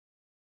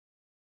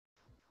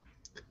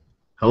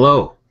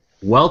Hello,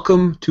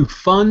 welcome to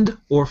Fund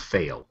or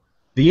Fail,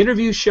 the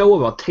interview show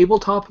about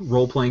tabletop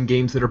role-playing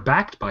games that are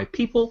backed by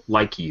people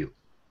like you.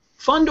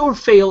 Fund or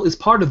Fail is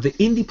part of the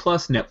Indie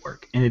Plus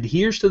network and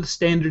adheres to the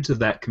standards of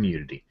that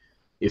community.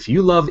 If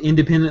you love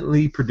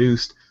independently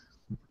produced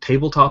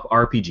tabletop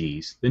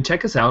RPGs, then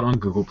check us out on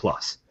Google+.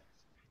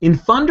 In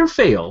Fund or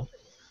Fail,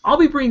 I'll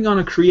be bringing on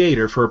a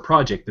creator for a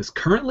project that's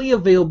currently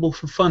available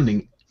for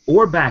funding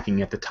or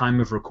backing at the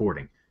time of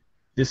recording.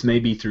 This may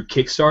be through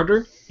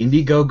Kickstarter,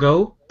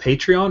 Indiegogo,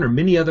 Patreon, or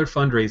many other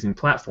fundraising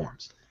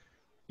platforms.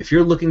 If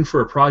you're looking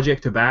for a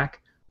project to back,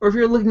 or if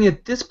you're looking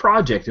at this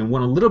project and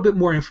want a little bit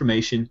more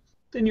information,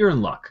 then you're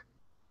in luck.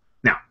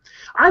 Now,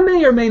 I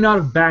may or may not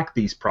have backed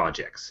these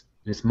projects.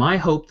 It's my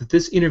hope that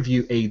this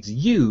interview aids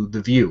you,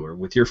 the viewer,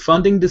 with your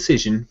funding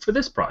decision for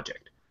this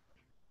project.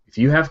 If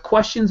you have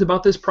questions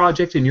about this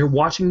project and you're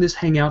watching this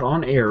hangout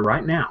on air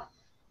right now,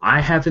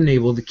 I have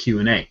enabled the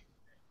Q&A.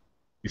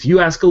 If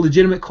you ask a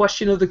legitimate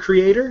question of the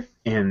creator,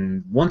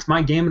 and once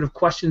my gamut of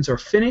questions are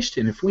finished,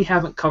 and if we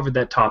haven't covered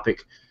that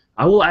topic,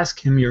 I will ask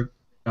him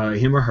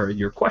or her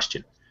your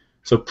question.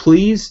 So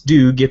please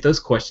do get those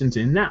questions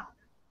in now.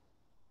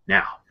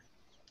 Now,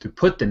 to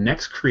put the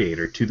next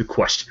creator to the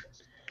question.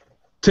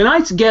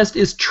 Tonight's guest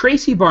is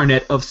Tracy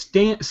Barnett of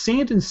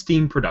Sand and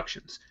Steam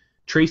Productions.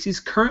 Tracy's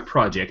current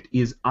project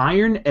is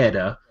Iron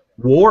Edda,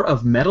 War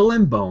of Metal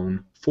and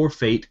Bone for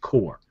Fate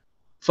Core.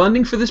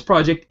 Funding for this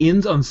project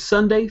ends on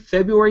Sunday,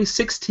 February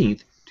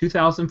 16th,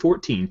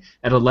 2014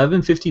 at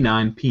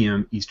 11:59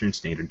 p.m. Eastern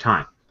Standard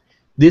Time.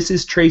 This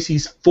is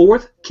Tracy's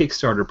fourth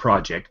Kickstarter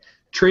project.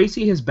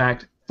 Tracy has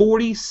backed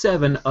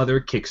 47 other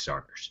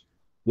Kickstarters.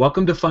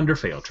 Welcome to Fund or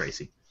Fail,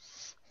 Tracy.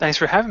 Thanks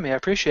for having me. I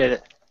appreciate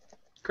it.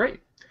 Great.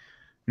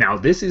 Now,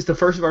 this is the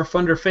first of our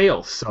Fund or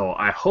Fails, so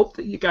I hope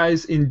that you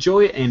guys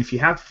enjoy it, and if you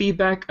have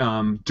feedback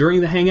during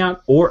the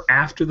hangout or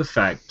after the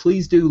fact,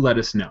 please do let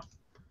us know.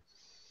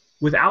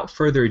 Without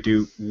further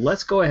ado,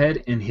 let's go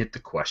ahead and hit the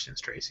questions,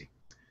 Tracy.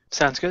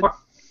 Sounds good.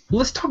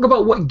 Let's talk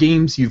about what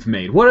games you've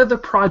made. What other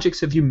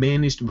projects have you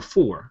managed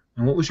before,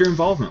 and what was your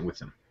involvement with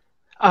them?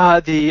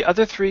 The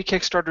other three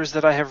Kickstarters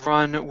that I have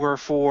run were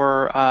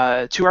for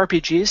two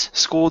RPGs,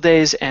 School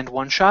Days and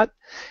One Shot,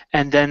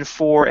 and then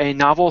for a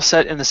novel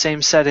set in the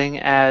same setting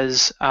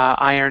as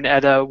Iron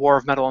Edda, War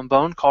of Metal and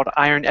Bone, called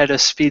Iron Edda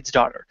Speed's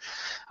Daughter.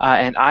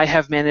 And I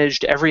have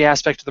managed every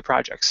aspect of the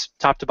projects,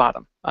 top to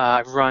bottom.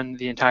 I've run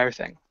the entire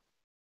thing.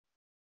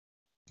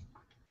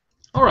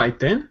 All right,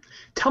 then.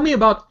 Tell me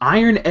about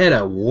Iron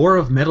Edda, War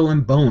of Metal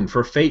and Bone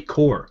for Fate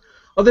Core.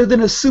 Other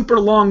than a super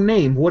long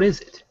name, what is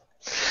it?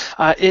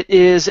 It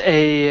is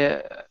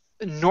a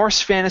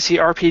Norse fantasy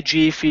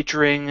RPG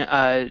featuring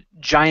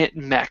giant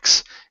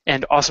mechs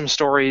and awesome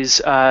stories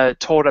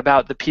told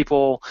about the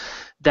people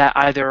that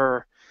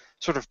either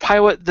sort of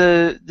pilot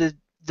the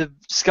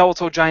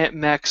skeletal giant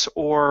mechs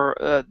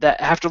or that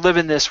have to live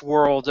in this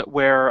world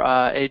where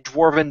a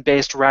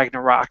dwarven-based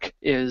Ragnarok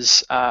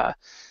is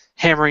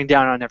hammering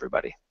down on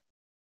everybody.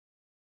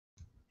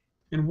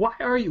 And why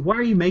are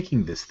you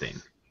making this thing?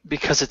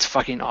 Because it's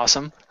fucking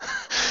awesome.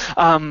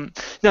 No,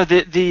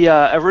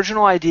 the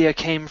original idea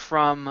came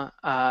from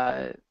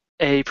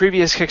a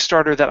previous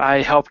Kickstarter that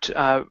I helped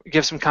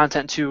give some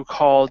content to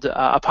called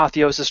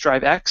Apotheosis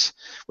Drive X,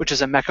 which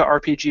is a mecha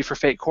RPG for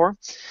Fate Core.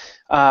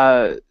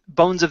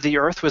 Bones of the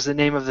Earth was the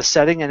name of the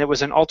setting, and it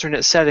was an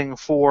alternate setting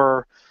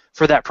for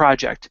that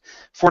project.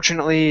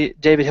 Fortunately,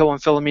 David Hill and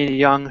Philomena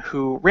Young,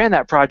 who ran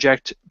that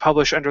project,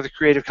 published under the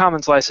Creative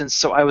Commons license,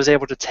 so I was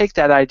able to take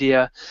that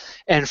idea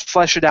and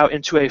flesh it out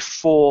into a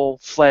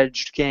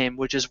full-fledged game,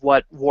 which is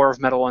what War of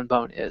Metal and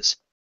Bone is.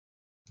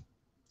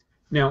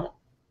 Now,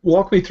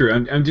 walk me through.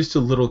 I'm just a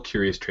little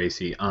curious,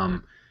 Tracy.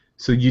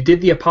 So you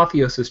did the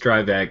Apotheosis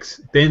Drive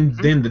X, then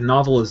the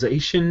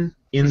novelization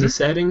in the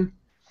setting,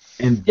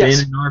 and yes.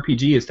 then an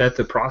RPG. Is that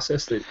the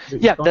process that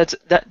yeah,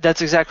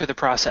 that's exactly the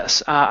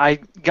process. I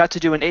got to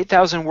do an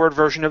 8,000-word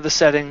version of the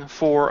setting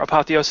for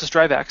Apotheosis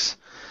Drive X,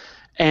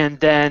 and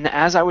then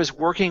as I was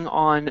working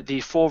on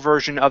the full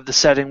version of the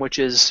setting, which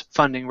is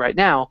funding right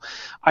now,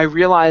 I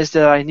realized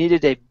that I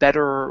needed a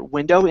better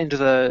window into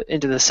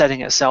the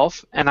setting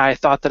itself, and I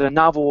thought that a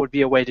novel would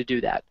be a way to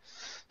do that.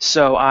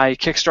 So I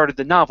kickstarted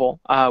the novel,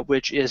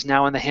 which is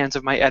now in the hands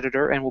of my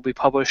editor and will be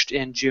published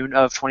in June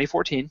of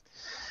 2014.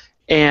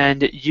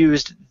 And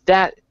used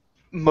that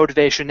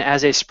motivation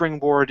as a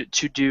springboard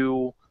to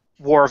do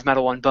War of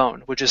Metal and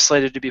Bone, which is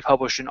slated to be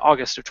published in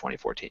August of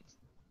 2014.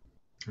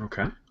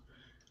 Okay.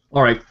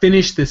 All right,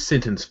 finish this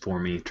sentence for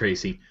me,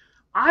 Tracy.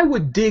 I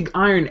would dig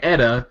Iron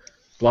Edda, ...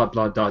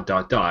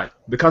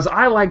 because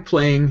I like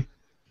playing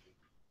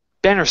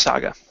Banner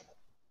Saga.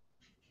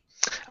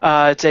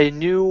 It's a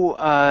new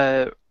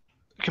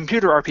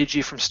computer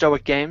RPG from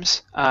Stoic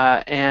Games,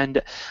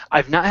 and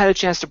I've not had a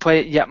chance to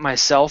play it yet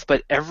myself,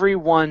 but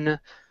everyone,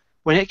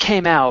 when it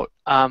came out,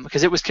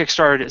 because it was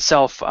Kickstarted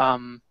itself,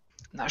 I'm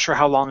not sure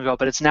how long ago,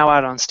 but it's now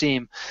out on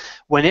Steam.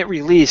 When it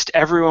released,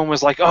 everyone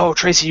was like, oh,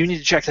 Tracy, you need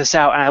to check this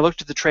out, and I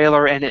looked at the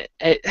trailer, and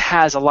it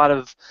has a lot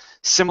of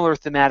similar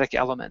thematic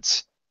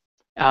elements.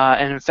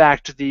 And in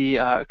fact,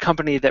 the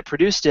company that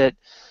produced it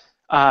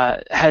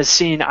has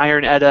seen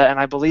Iron Edda, and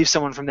I believe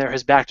someone from there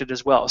has backed it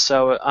as well.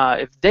 So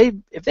if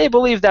they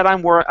believe that,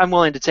 I'm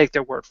willing to take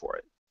their word for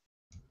it.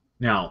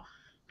 Now,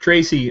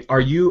 Tracy,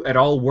 are you at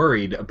all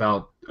worried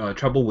about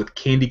trouble with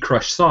Candy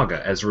Crush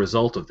Saga as a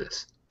result of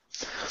this?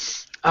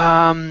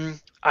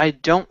 I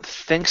don't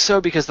think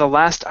so, because the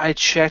last I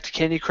checked,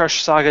 Candy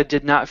Crush Saga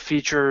did not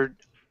feature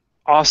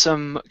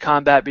awesome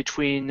combat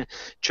between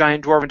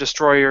giant dwarven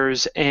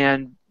destroyers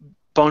and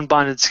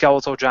bone-bonded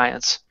skeletal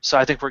giants. So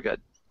I think we're good.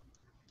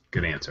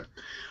 Good answer.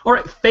 All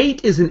right,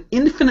 Fate is an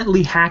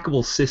infinitely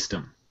hackable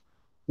system.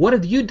 What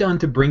have you done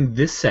to bring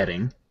this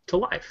setting to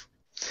life?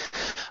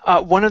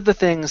 One of the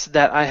things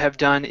that I have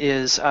done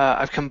is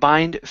I've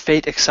combined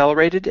Fate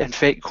Accelerated and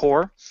Fate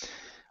Core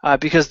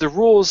because the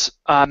rules,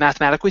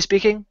 mathematically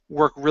speaking,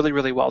 work really,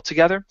 really well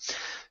together.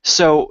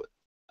 So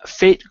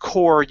Fate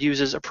Core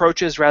uses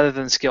approaches rather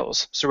than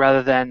skills. So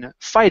rather than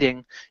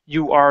fighting,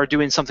 you are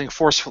doing something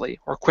forcefully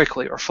or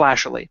quickly or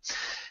flashily.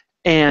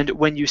 And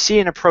when you see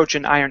an approach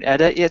in Iron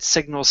Edda, it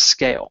signals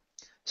scale.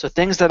 So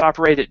things that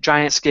operate at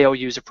giant scale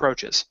use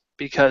approaches,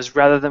 because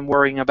rather than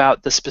worrying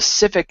about the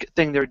specific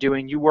thing they're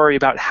doing, you worry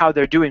about how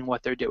they're doing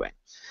what they're doing.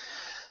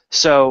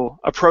 So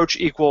approach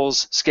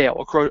equals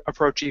scale.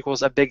 Approach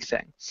equals a big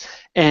thing.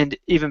 And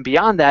even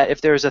beyond that,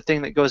 if there's a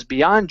thing that goes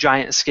beyond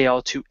giant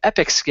scale to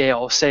epic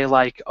scale, say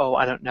like, oh,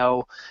 I don't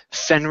know,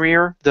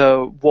 Fenrir,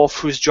 the wolf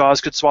whose jaws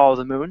could swallow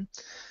the moon,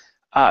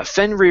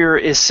 Fenrir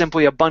is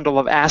simply a bundle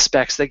of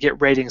aspects that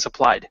get ratings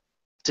applied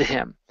to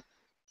him.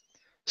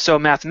 So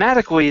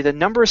mathematically, the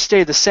numbers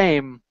stay the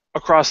same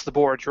across the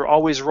board. You're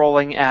always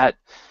rolling at,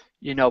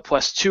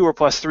 +2 or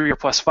 +3 or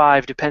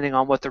 +5, depending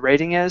on what the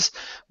rating is.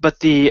 But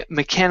the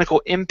mechanical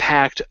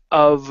impact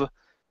of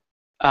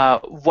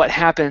what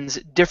happens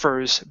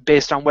differs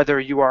based on whether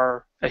you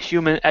are at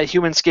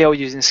human scale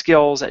using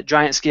skills, at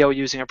giant scale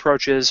using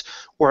approaches,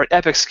 or at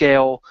epic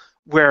scale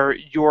where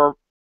your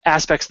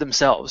aspects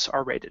themselves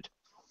are rated.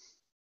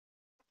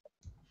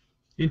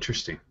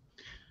 Interesting.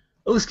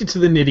 Well, let's get to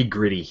the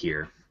nitty-gritty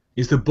here.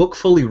 Is the book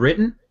fully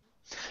written?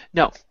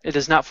 No, it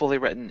is not fully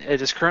written.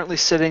 It is currently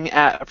sitting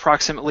at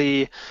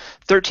approximately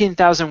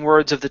 13,000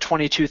 words of the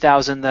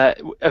 22,000 that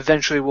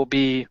eventually will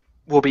be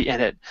in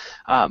it.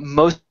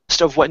 Most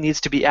of what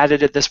needs to be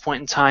added at this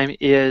point in time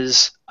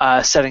is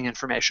setting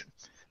information.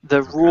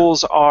 The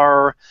rules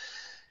are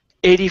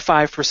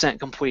 85%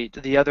 complete.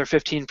 The other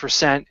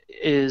 15%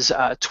 is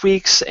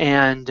tweaks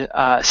and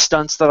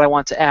stunts that I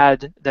want to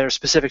add that are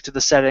specific to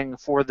the setting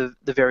for the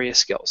various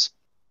skills.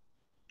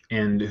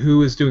 And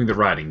who is doing the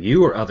writing,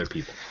 you or other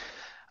people?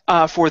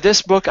 For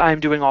this book,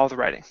 I'm doing all the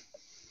writing.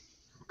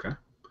 Okay.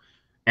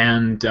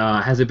 And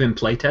has it been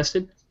play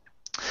tested?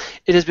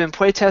 It has been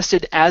play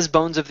tested as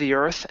Bones of the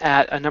Earth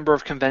at a number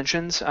of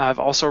conventions. I've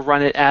also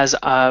run it as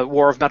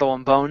War of Metal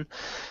and Bone,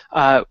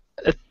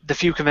 the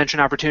few convention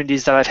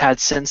opportunities that I've had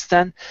since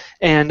then,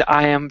 and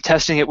I am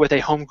testing it with a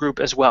home group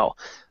as well.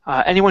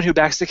 Anyone who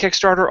backs the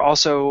Kickstarter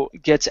also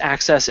gets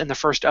access in the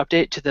first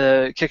update to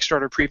the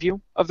Kickstarter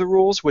preview of the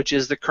rules, which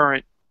is the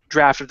current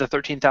draft of the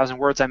 13,000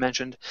 words I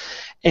mentioned.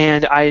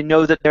 And I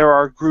know that there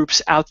are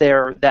groups out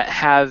there that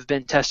have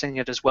been testing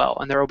it as well,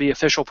 and there will be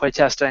official play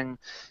testing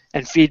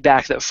and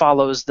feedback that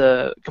follows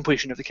the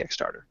completion of the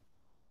Kickstarter.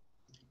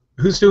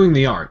 Who's doing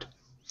the art?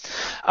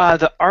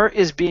 The art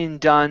is being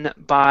done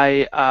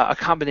by a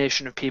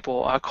combination of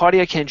people.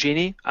 Claudia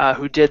Cangini,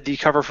 who did the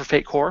cover for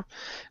Fate Core,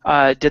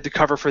 did the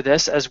cover for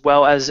this, as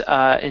well as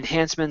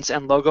enhancements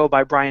and logo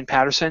by Brian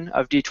Patterson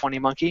of D20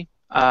 Monkey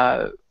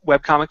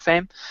webcomic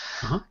fame.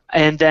 Uh-huh.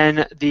 And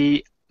then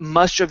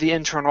much of the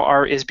internal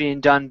art is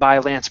being done by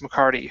Lance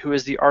McCarty, who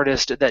is the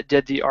artist that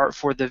did the art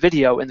for the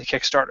video in the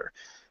Kickstarter.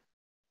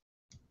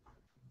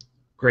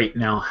 Great.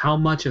 Now, how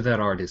much of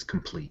that art is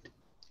complete?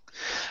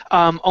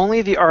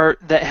 Only the art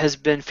that has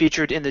been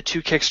featured in the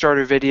 2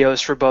 Kickstarter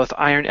videos for both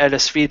Iron Edda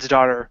Sved's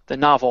Daughter, the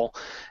novel,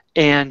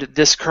 and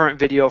this current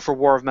video for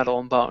War of Metal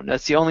and Bone.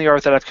 That's the only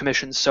art that I've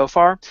commissioned so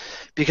far,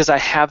 because I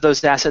have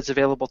those assets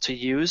available to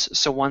use.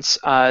 So once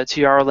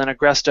Tiara Lynn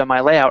Agresta,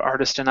 my layout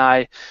artist, and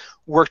I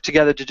work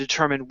together to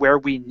determine where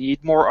we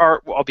need more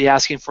art, I'll be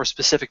asking for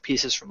specific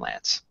pieces from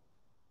Lance.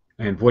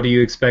 And what do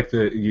you expect?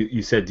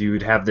 You said you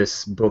would have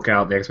this book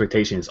out, the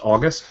expectation is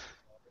August?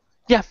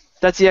 Yeah,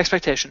 that's the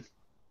expectation.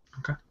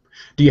 Okay.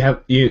 Do you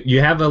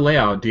have a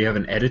layout? Do you have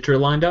an editor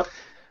lined up?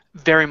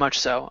 Very much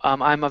so.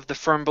 I'm of the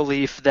firm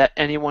belief that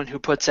anyone who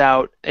puts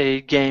out a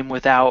game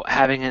without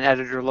having an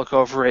editor look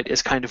over it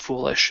is kind of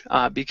foolish,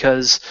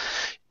 because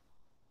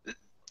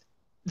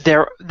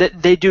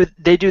they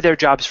do their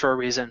jobs for a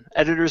reason.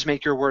 Editors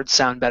make your words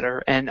sound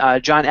better, and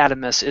John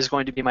Adamus is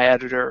going to be my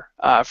editor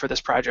for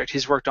this project.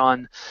 He's worked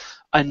on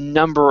a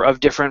number of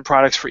different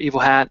products for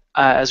Evil Hat,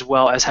 as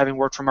well as having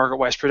worked for Margaret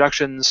Weiss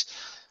Productions.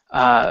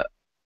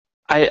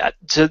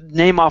 To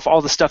name off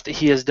all the stuff that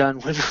he has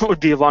done would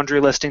be a laundry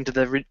listing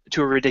to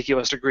a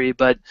ridiculous degree,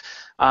 but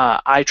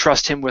I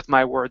trust him with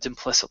my words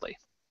implicitly.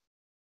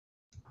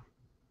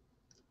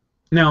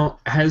 Now,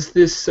 you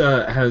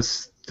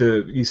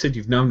said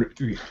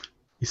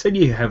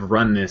you have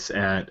run this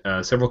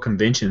at several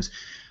conventions.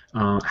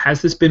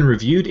 Has this been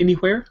reviewed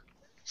anywhere?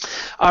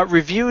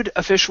 Reviewed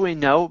officially,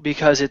 no,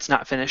 because it's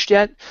not finished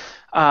yet.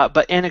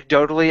 But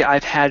anecdotally,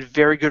 I've had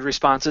very good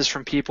responses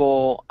from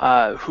people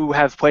who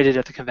have played it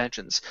at the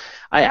conventions.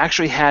 I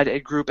actually had a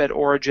group at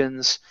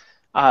Origins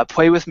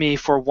play with me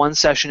for one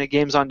session at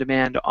Games on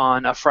Demand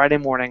on a Friday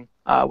morning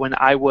when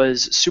I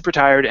was super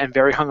tired and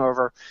very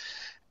hungover.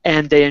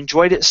 And they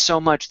enjoyed it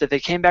so much that they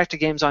came back to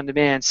Games on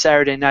Demand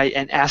Saturday night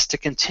and asked to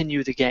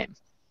continue the game.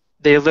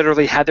 They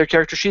literally had their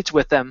character sheets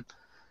with them.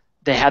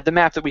 They had the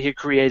map that we had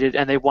created,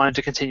 and they wanted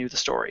to continue the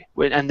story.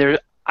 And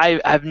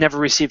I've never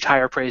received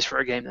higher praise for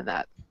a game than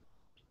that.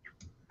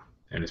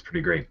 That is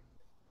pretty great.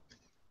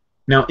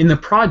 Now, in the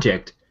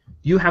project,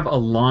 you have a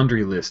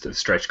laundry list of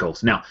stretch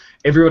goals. Now,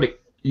 everybody,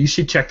 you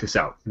should check this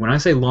out. When I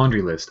say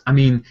laundry list, I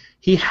mean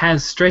he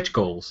has stretch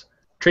goals.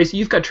 Tracy,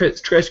 you've got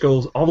stretch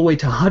goals all the way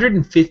to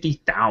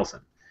 150,000.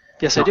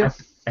 Yes, now, I do.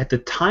 At the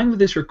time of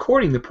this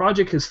recording, the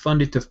project has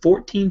funded to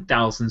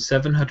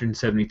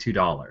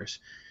 $14,772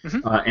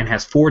 and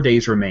has 4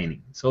 days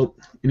remaining. So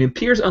it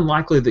appears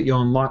unlikely that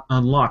you'll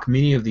unlock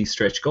many of these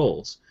stretch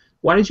goals.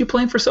 Why did you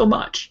plan for so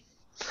much?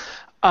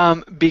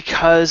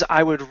 Because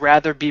I would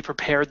rather be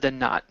prepared than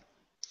not.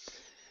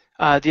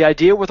 The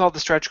idea with all the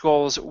stretch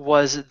goals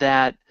was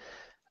that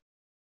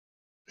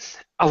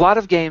a lot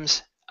of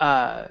games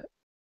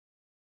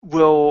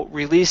will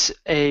release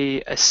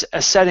a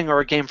setting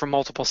or a game for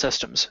multiple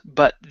systems,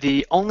 but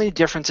the only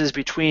differences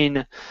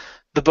between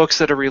the books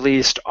that are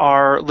released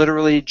are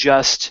literally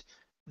just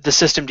the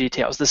system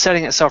details. The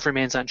setting itself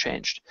remains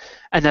unchanged.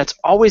 And that's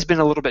always been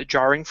a little bit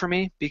jarring for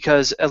me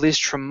because, at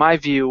least from my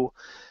view,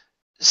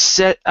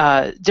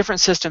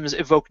 different systems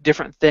evoke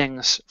different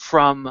things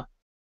from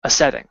a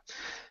setting.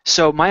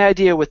 So my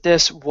idea with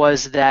this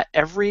was that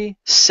every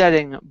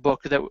system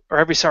book that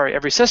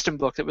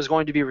was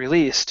going to be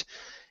released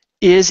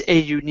is a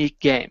unique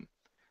game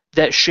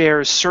that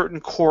shares certain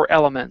core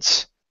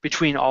elements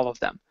between all of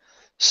them.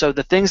 So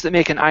the things that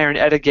make an Iron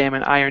Edda game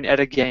an Iron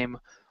Edda game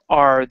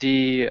are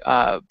the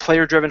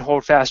player-driven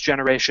hold-fast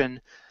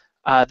generation,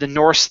 the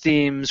Norse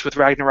themes with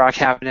Ragnarok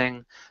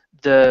happening,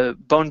 the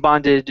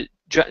bone-bonded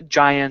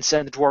giants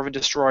and the dwarven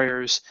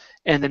destroyers,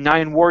 and the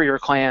 9 warrior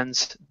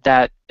clans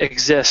that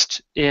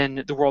exist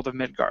in the world of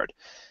Midgard.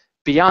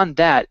 Beyond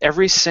that,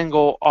 every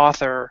single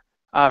author,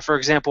 for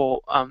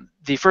example,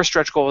 the first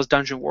stretch goal is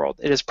Dungeon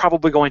World. It is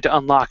probably going to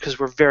unlock because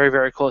we're very,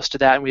 very close to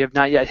that, and we have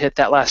not yet hit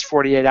that last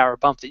 48-hour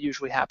bump that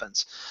usually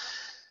happens.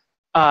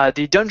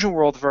 The Dungeon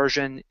World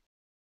version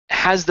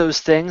has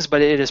those things,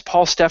 but it is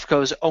Paul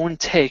Stefko's own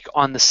take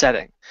on the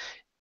setting.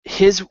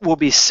 His will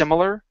be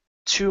similar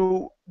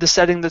to the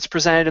setting that's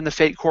presented in the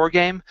Fate core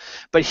game,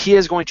 but he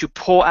is going to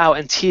pull out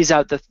and tease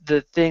out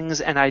the things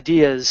and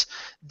ideas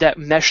that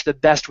mesh the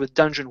best with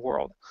Dungeon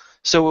World.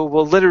 So it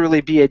will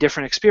literally be a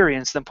different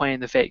experience than playing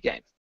the Fate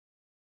game,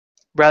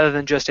 rather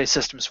than just a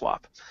system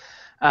swap.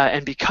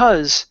 And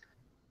because,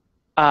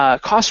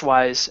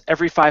 cost-wise,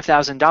 every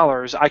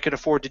 $5,000 I could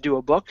afford to do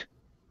a book,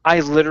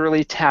 I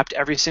literally tapped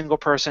every single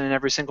person in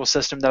every single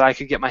system that I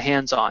could get my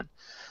hands on,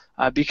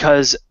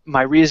 because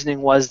my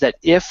reasoning was that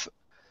if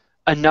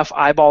enough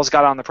eyeballs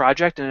got on the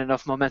project and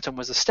enough momentum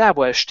was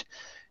established,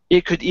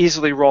 it could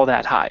easily roll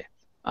that high.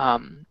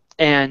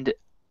 And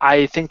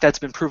I think that's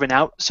been proven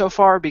out so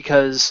far,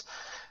 because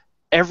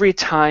every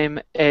time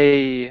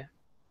a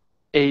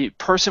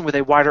person with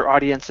a wider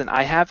audience than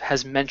I have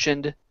has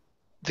mentioned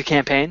the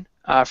campaign,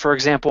 for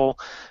example,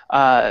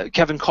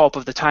 Kevin Culp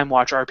of the Time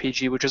Watch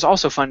RPG, which is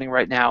also funding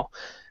right now,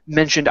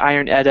 mentioned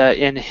Iron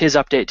Edda in his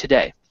update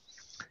today.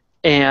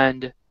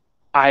 And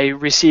I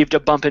received a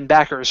bump in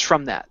backers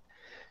from that.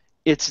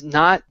 It's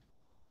not,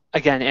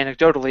 again,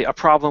 anecdotally, a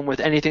problem with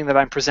anything that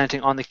I'm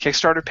presenting on the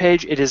Kickstarter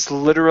page. It is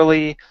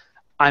literally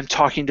I'm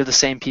talking to the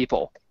same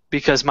people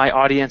because my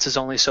audience is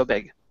only so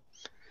big.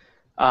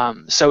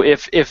 So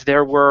if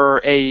there were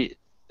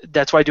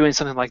that's why doing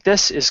something like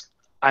this is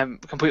I'm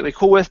completely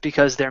cool with,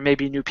 because there may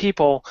be new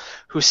people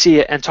who see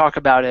it and talk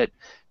about it,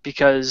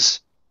 because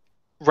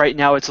right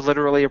now it's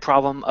literally a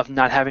problem of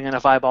not having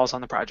enough eyeballs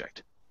on the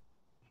project.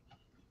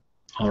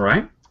 All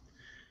right.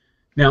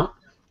 Now,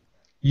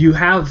 you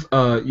have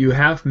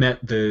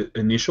met the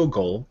initial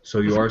goal, so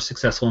you are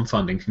successful in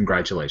funding.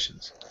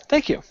 Congratulations.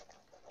 Thank you.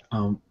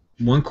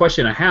 One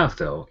question I have,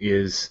 though,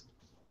 is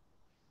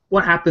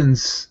what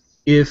happens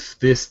if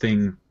this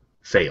thing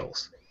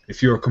fails?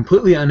 If you're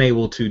completely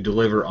unable to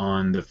deliver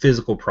on the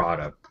physical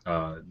product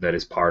that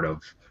is part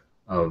of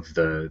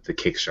the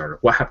Kickstarter,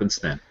 what happens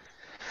then?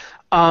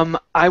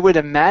 I would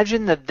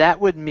imagine that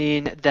would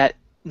mean that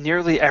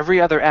nearly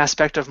every other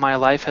aspect of my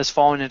life has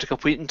fallen into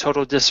complete and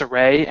total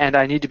disarray, and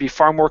I need to be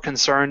far more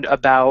concerned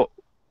about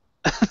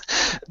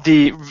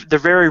the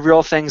very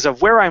real things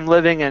of where I'm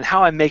living and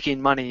how I'm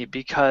making money,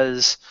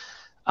 because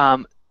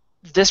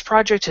this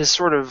project has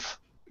sort of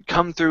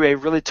come through a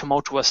really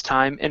tumultuous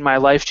time in my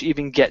life to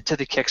even get to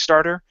the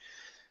Kickstarter.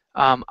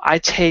 I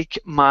take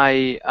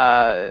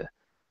my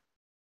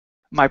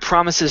my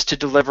promises to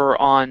deliver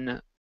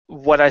on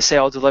what I say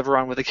I'll deliver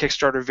on with a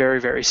Kickstarter very,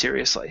 very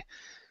seriously.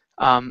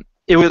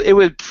 It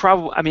would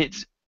probably, I mean,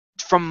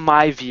 from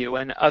my view,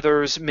 and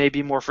others may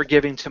be more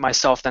forgiving to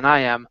myself than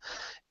I am,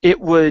 it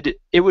would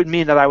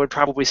mean that I would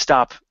probably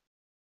stop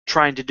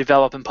trying to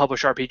develop and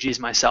publish RPGs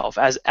myself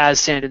as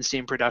Sand and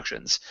Steam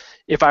Productions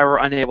if I were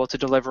unable to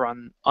deliver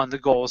on the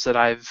goals that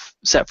I've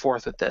set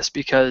forth with this,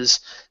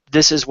 because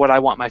this is what I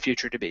want my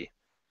future to be.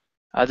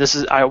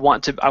 I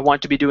want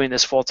to be doing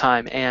this full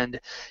time, and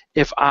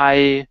if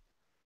I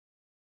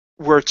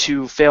were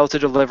to fail to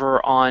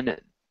deliver on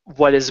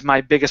what is my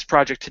biggest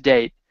project to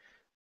date,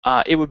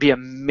 it would be a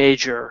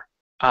major,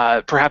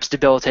 perhaps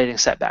debilitating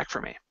setback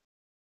for me.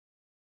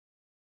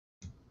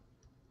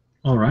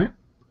 All right.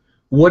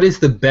 What is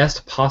the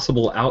best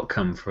possible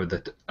outcome for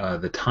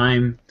the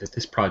time that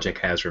this project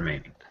has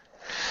remaining?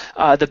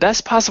 The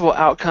best possible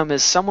outcome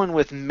is someone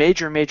with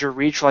major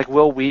reach like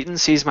Will Wheaton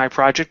sees my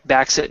project,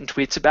 backs it, and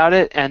tweets about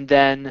it, and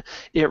then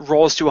it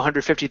rolls to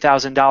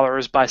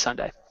 $150,000 by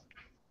Sunday.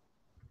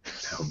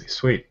 That would be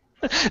sweet.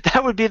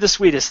 That would be the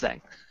sweetest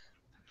thing.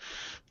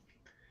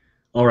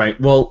 All right.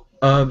 Well,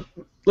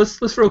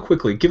 let's real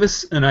quickly give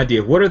us an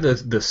idea of what are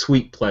the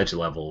sweet pledge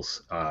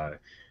levels.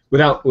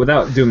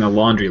 Without doing a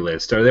laundry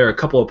list, are there a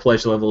couple of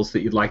pledge levels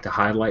that you'd like to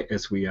highlight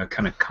as we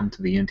kind of come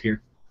to the end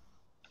here?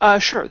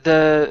 Sure.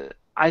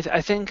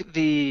 I think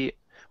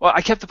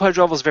I kept the pledge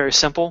levels very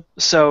simple.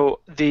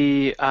 So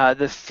the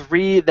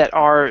three that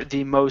are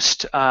the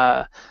most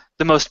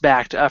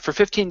backed, for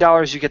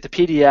 $15 you get the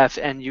PDF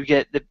and you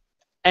get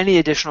any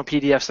additional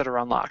PDFs that are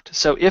unlocked.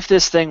 So if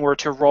this thing were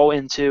to roll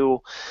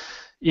into,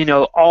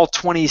 all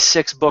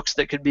 26 books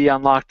that could be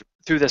unlocked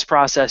through this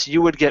process,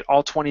 you would get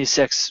all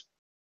 26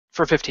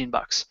 for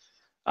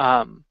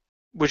 $15,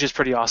 which is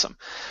pretty awesome.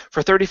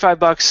 For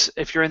 $35,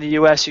 if you're in the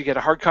U.S., you get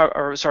a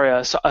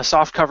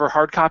softcover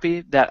hard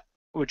copy that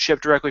would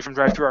ship directly from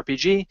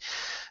DriveThruRPG.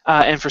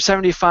 And for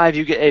 $75,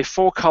 you get a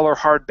full color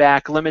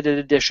hardback, limited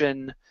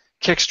edition,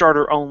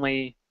 Kickstarter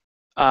only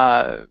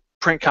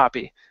print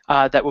copy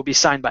that will be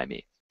signed by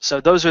me. So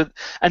those are,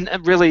 and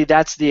really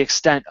that's the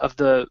extent of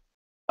the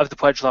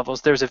pledge levels.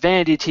 There's a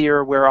vanity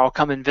tier where I'll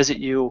come and visit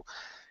you,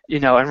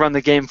 and run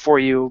the game for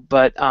you,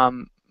 but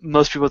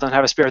most people don't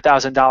have a spare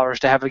 $1,000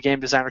 to have a game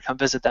designer come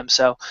visit them.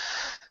 So,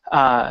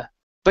 but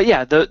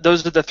yeah,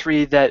 those are the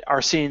three that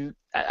are seeing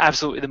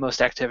absolutely the most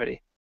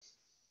activity.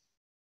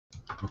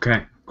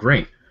 Okay,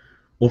 great.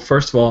 Well,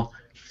 first of all,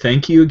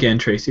 thank you again,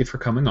 Tracy, for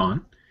coming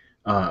on.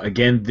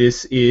 Again,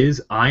 this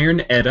is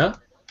Iron Edda,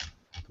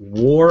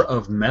 War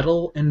of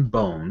Metal and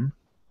Bone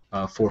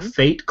for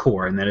Fate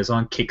Core, and that is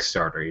on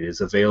Kickstarter. It is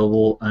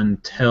available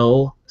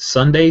until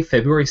Sunday,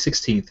 February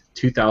 16th,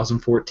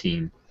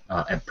 2014,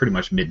 at pretty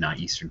much midnight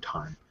Eastern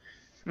Time.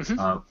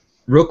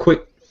 Real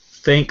quick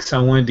thanks I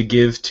wanted to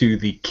give to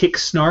the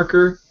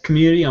Kicksnarker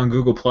community on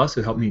Google+,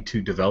 who helped me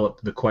to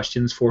develop the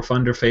questions for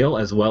Fund or Fail,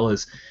 as well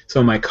as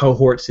some of my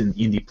cohorts in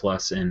Indie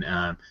Plus and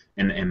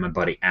my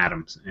buddy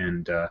Adams.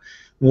 And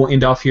we'll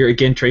end off here.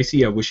 Again,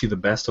 Tracy, I wish you the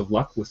best of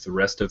luck with the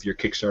rest of your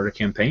Kickstarter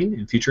campaign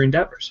and future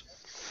endeavors.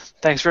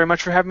 Thanks very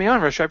much for having me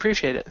on, Rich. I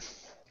appreciate it.